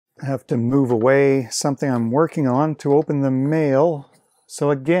I have to move away something I'm working on to open the mail. So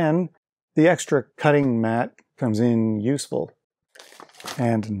again, the extra cutting mat comes in useful.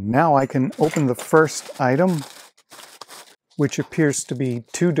 And now I can open the first item, which appears to be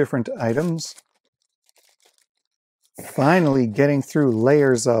two different items. Finally getting through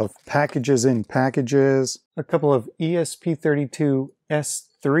layers of packages in packages. A couple of ESP32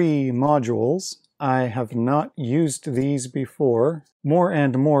 S3 modules. I have not used these before. More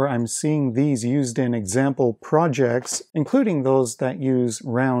and more I'm seeing these used in example projects, including those that use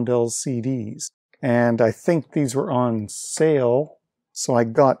round LCDs. And I think these were on sale, so I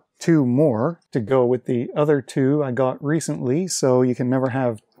got two more to go with the other two I got recently, so you can never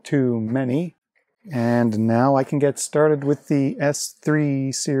have too many. And now I can get started with the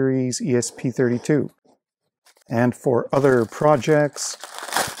S3 series ESP32. And for other projects,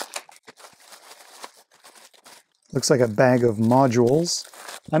 looks like a bag of modules.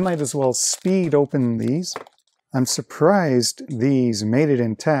 I might as well speed open these. I'm surprised these made it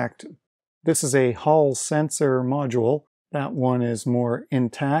intact. This is a Hall sensor module. That one is more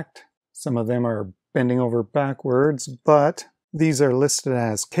intact. Some of them are bending over backwards, but these are listed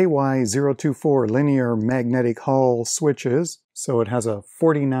as KY024 linear magnetic Hall switches. So it has a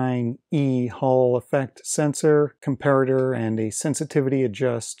 49E Hall effect sensor, comparator, and a sensitivity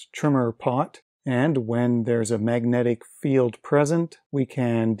adjust trimmer pot. And when there's a magnetic field present, we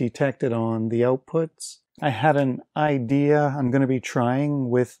can detect it on the outputs. I had an idea I'm going to be trying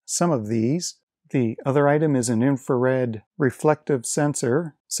with some of these. The other item is an infrared reflective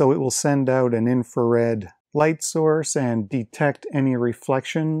sensor, so it will send out an infrared light source and detect any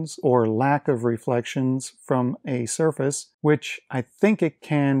reflections or lack of reflections from a surface, which I think it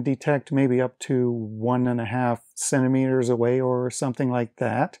can detect maybe up to 1.5 centimeters away or something like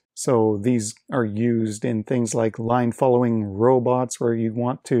that. So these are used in things like line following robots where you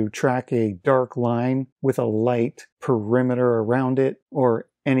want to track a dark line with a light perimeter around it, or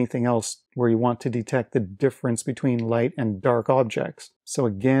anything else where you want to detect the difference between light and dark objects. So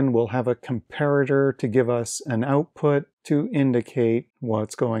again, we'll have a comparator to give us an output to indicate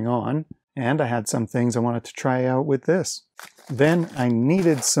what's going on. And I had some things I wanted to try out with this. Then I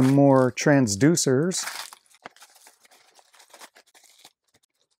needed some more transducers.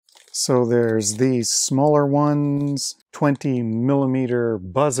 So there's these smaller ones, 20 millimeter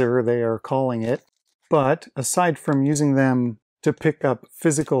buzzer they are calling it. But aside from using them to pick up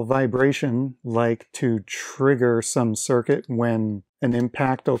physical vibration, like to trigger some circuit when an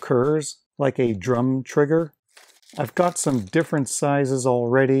impact occurs, like a drum trigger, I've got some different sizes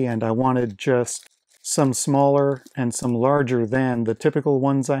already, and I wanted just some smaller and some larger than the typical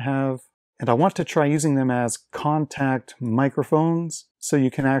ones I have. And I want to try using them as contact microphones, so you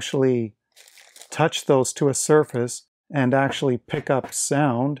can actually touch those to a surface and actually pick up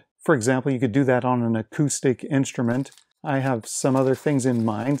sound. For example, you could do that on an acoustic instrument. I have some other things in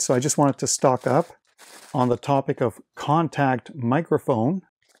mind, so I just wanted to stock up on the topic of contact microphone.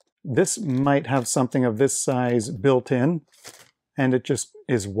 This might have something of this size built in, and it just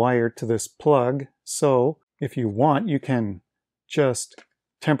is wired to this plug. So if you want, you can just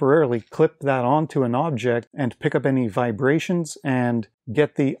temporarily clip that onto an object and pick up any vibrations and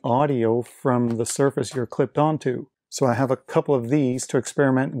get the audio from the surface you're clipped onto. So I have a couple of these to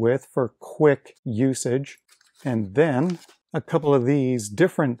experiment with for quick usage. And then a couple of these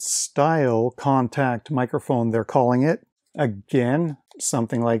different style contact microphone, they're calling it. Again,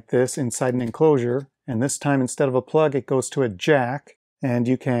 something like this inside an enclosure. And this time, instead of a plug, it goes to a jack. And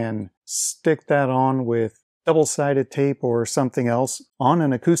you can stick that on with double-sided tape or something else on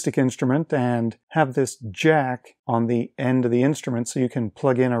an acoustic instrument and have this jack on the end of the instrument so you can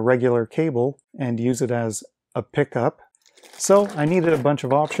plug in a regular cable and use it as a pickup. So I needed a bunch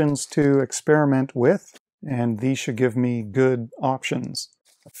of options to experiment with, and these should give me good options.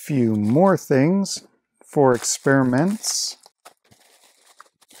 A few more things for experiments.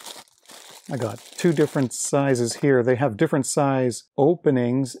 I got two different sizes here. They have different size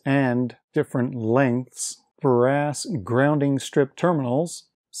openings and different lengths. Brass grounding strip terminals.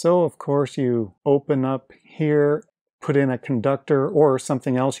 So of course you open up here, put in a conductor or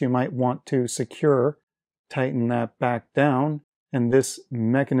something else you might want to secure, tighten that back down, and this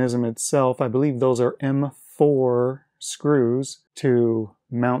mechanism itself, I believe those are M4 screws to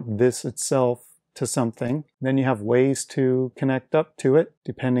mount this itself to something. Then you have ways to connect up to it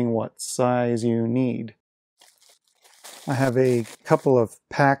depending what size you need. I have a couple of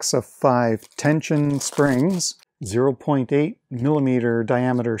packs of 5 tension springs, 0.8 millimeter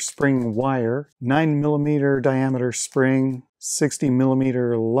diameter spring wire, 9 millimeter diameter spring, 60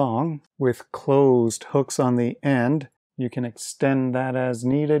 millimeter long, with closed hooks on the end. You can extend that as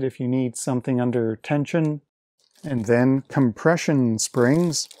needed if you need something under tension. And then compression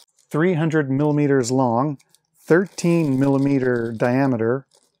springs, 300 millimeters long, 13 millimeter diameter,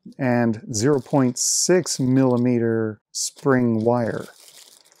 and 0.6 millimeter spring wire.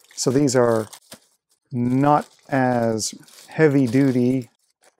 So these are not as heavy duty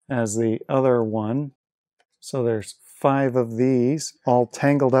as the other one. So there's 5 of these all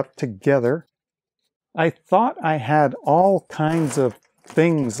tangled up together. I thought I had all kinds of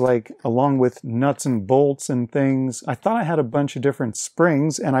things, like along with nuts and bolts and things. I thought I had a bunch of different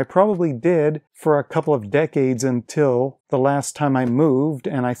springs, and I probably did for a couple of decades until the last time I moved,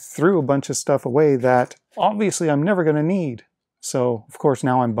 and I threw a bunch of stuff away that obviously I'm never going to need. So, of course,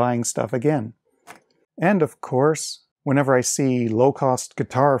 now I'm buying stuff again. And of course, whenever I see low-cost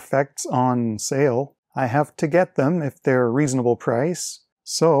guitar effects on sale, I have to get them if they're a reasonable price.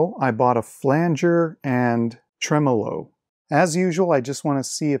 So I bought a flanger and tremolo. As usual, I just want to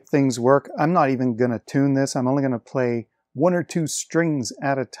see if things work. I'm not even going to tune this. I'm only going to play 1 or 2 strings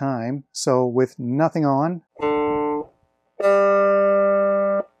at a time. So with nothing on,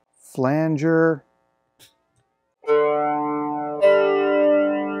 flanger,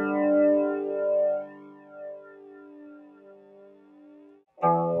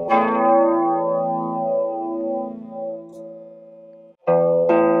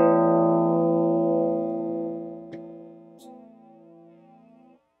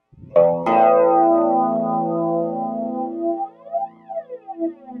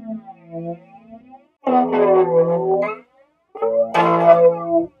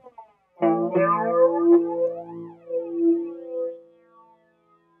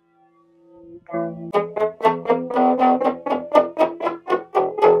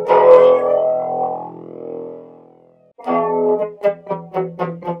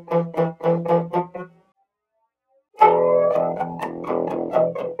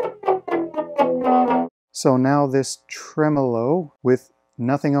 So now this tremolo with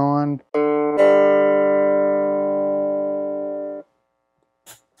nothing on.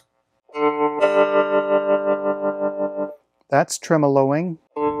 That's tremoloing.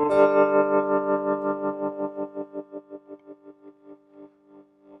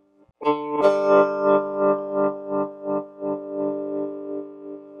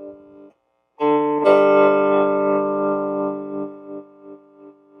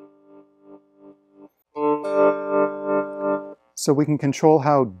 So we can control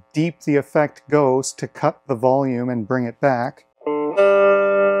how deep the effect goes to cut the volume and bring it back.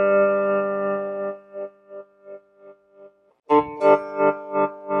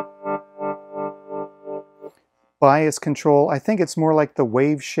 Bias control, I think it's more like the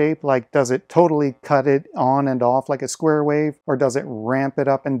wave shape, like does it totally cut it on and off like a square wave, or does it ramp it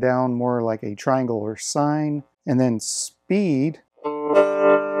up and down more like a triangle or sine? And then speed.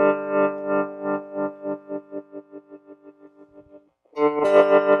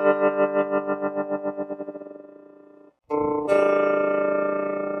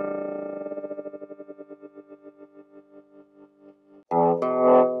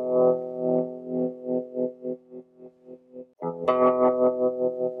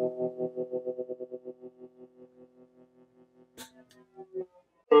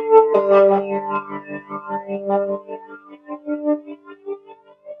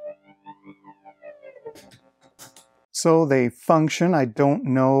 So they function. I don't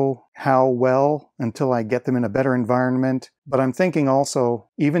know how well until I get them in a better environment. But I'm thinking also,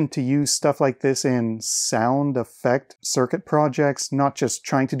 even to use stuff like this in sound effect circuit projects, not just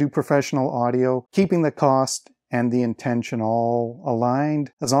trying to do professional audio, keeping the cost and the intention all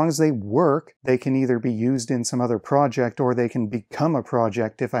aligned. As long as they work, they can either be used in some other project or they can become a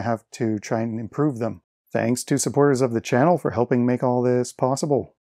project if I have to try and improve them. Thanks to supporters of the channel for helping make all this possible.